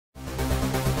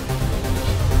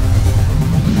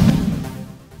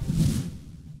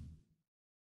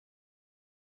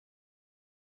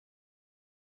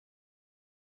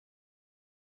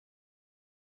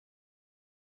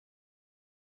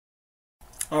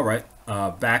All right,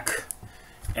 back,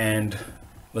 and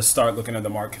let's start looking at the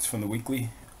markets from the weekly.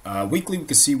 Weekly, we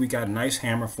can see we got a nice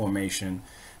hammer formation,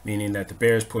 meaning that the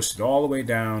bears pushed it all the way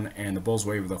down and the bulls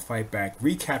were able to fight back,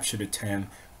 recapture the 10.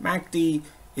 MACD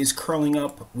is curling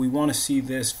up. We want to see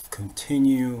this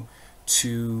continue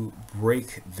to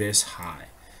break this high.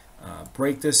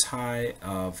 Break this high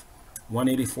of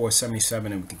 184.77,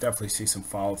 and we can definitely see some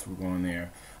follow through going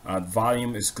there.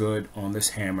 Volume is good on this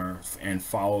hammer, and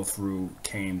follow through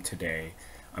came today.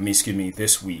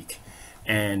 This week.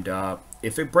 And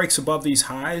if it breaks above these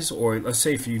highs, or let's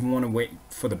say if you want to wait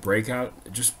for the breakout,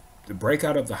 just the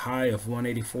breakout of the high of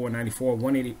 184.94,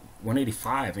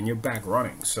 185, and you're back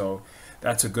running. So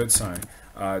that's a good sign.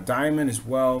 Diamond as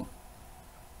well.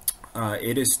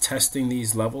 It is testing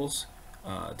these levels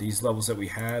that we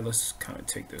had. Let's kind of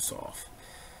take this off.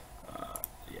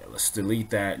 Let's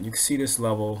delete that. You can see this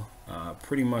level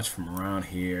pretty much from around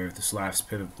here, this last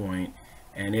pivot point,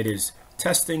 and it is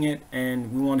testing it,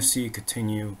 and we want to see it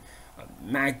continue.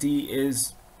 MACD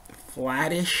is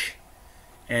flattish,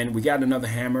 and we got another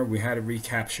hammer. We had a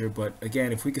recapture, but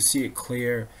again, if we could see it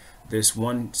clear this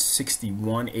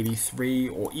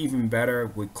 161.83, or even better,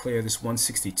 would clear this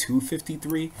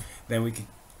 162.53, then we could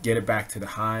get it back to the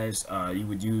highs. You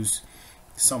would use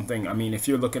something, if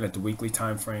you're looking at the weekly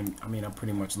time frame, I'm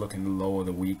pretty much looking the low of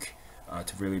the week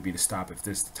to really be the stop if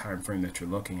this is the time frame that you're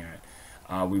looking at.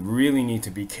 We really need to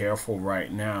be careful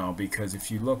right now, because if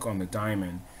you look on the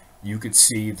diamond, you could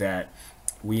see that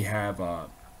we have a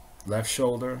left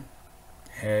shoulder,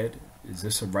 head. Is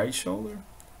this a right shoulder?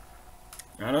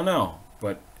 I don't know,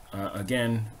 but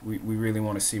again, we really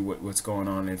want to see what's going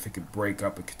on, and if it could break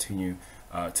up and continue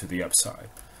to the upside.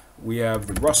 We have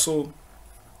the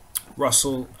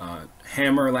Russell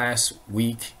hammer last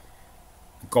week,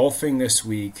 golfing this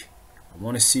week. I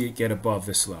want to see it get above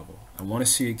this level. I want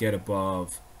to see it get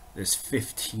above this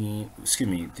this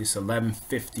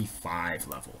 1155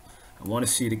 level. I want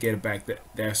to see it get it back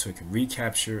there so it can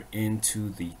recapture into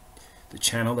the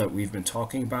channel that we've been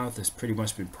talking about, that's pretty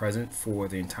much been present for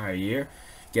the entire year.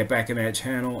 Get back in that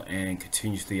channel and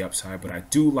continue to the upside. But I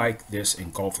do like this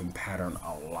engulfing pattern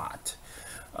a lot.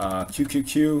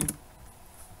 QQQ,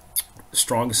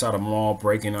 strongest out of them all,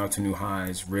 breaking out to new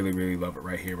highs. Really love it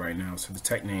right here, right now. So the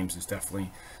tech names is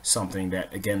definitely something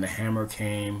that, again, the hammer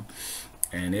came,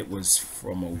 and it was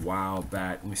from a while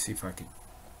back. Let me see if I could.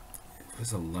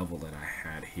 There's a level that I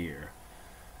had here.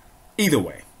 Either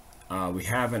way, we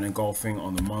have an engulfing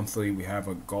on the monthly. We have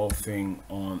a engulfing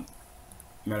on,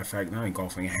 matter of fact, not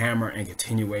engulfing, a hammer and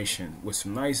continuation with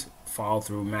some nice follow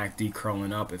through. MACD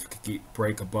curling up. If it could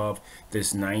break above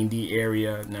this 90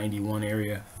 area, 91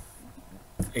 area,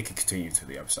 it could continue to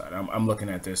the upside. I'm looking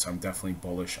at this. I'm definitely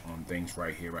bullish on things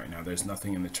right here, right now. There's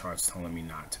nothing in the charts telling me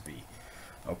not to be.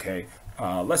 Okay,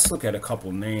 let's look at a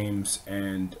couple names.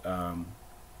 And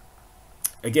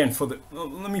again,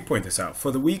 let me point this out.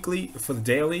 For the weekly, for the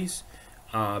dailies,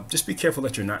 just be careful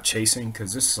that you're not chasing,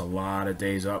 because this is a lot of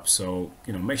days up. So,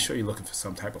 make sure you're looking for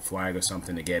some type of flag or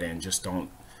something to get in. Just don't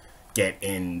get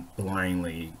in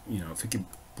blindly. If it can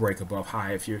break above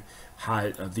high, if you're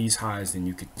high of these highs, then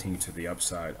you continue to the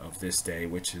upside of this day,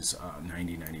 which is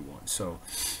 90.91. So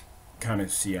kind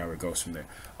of see how it goes from there.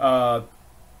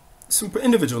 Some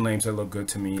individual names that look good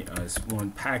to me is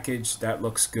one package that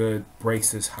looks good,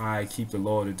 breaks this high, keep the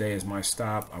low of the day as my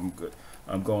stop. I'm good.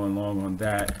 I'm going long on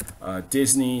that.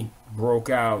 Disney broke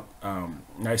out,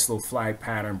 nice little flag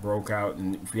pattern, broke out,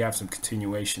 and if we have some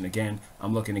continuation, again,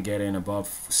 I'm looking to get in above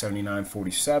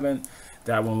 79.47.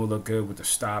 That one will look good with the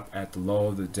stop at the low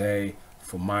of the day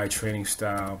for my trading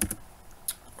style.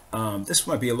 This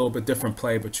might be a little bit different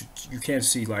play, but you can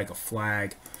see like a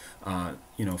flag,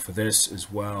 for this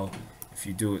as well. If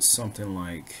you do it something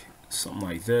like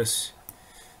this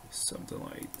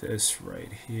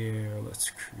right here. Let's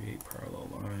create parallel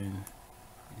line.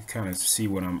 You kind of see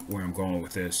where I'm going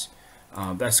with this.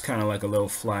 That's kind of like a little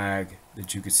flag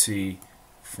that you could see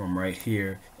from right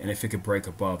here, and if it could break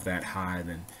above that high,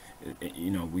 then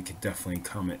we could definitely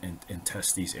come and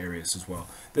test these areas as well.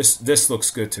 This looks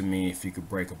good to me. If you could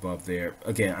break above there,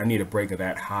 again, I need a break of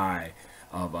that high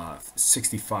of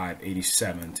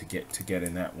 65.87 to get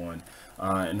in that one.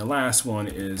 And the last one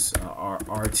is our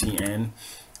RTN.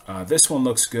 This one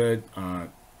looks good. A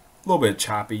little bit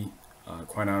choppy,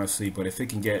 quite honestly, but if it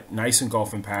can get nice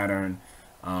engulfing pattern,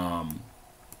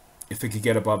 if it could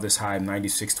get above this high of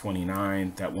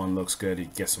 96.29, that one looks good.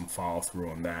 It gets some follow through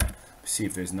on that. See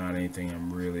if there's not anything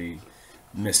I'm really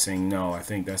missing. No, I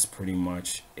think that's pretty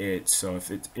much it. So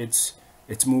if it's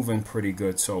moving pretty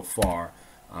good so far,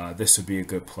 this would be a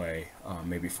good play,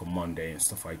 maybe for Monday and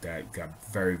stuff like that. Got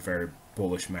very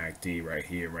bullish MACD right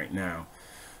here, right now.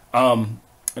 And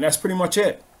that's pretty much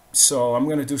it. So I'm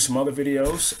going to do some other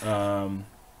videos,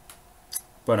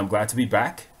 but I'm glad to be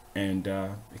back, and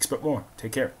expect more.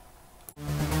 Take care.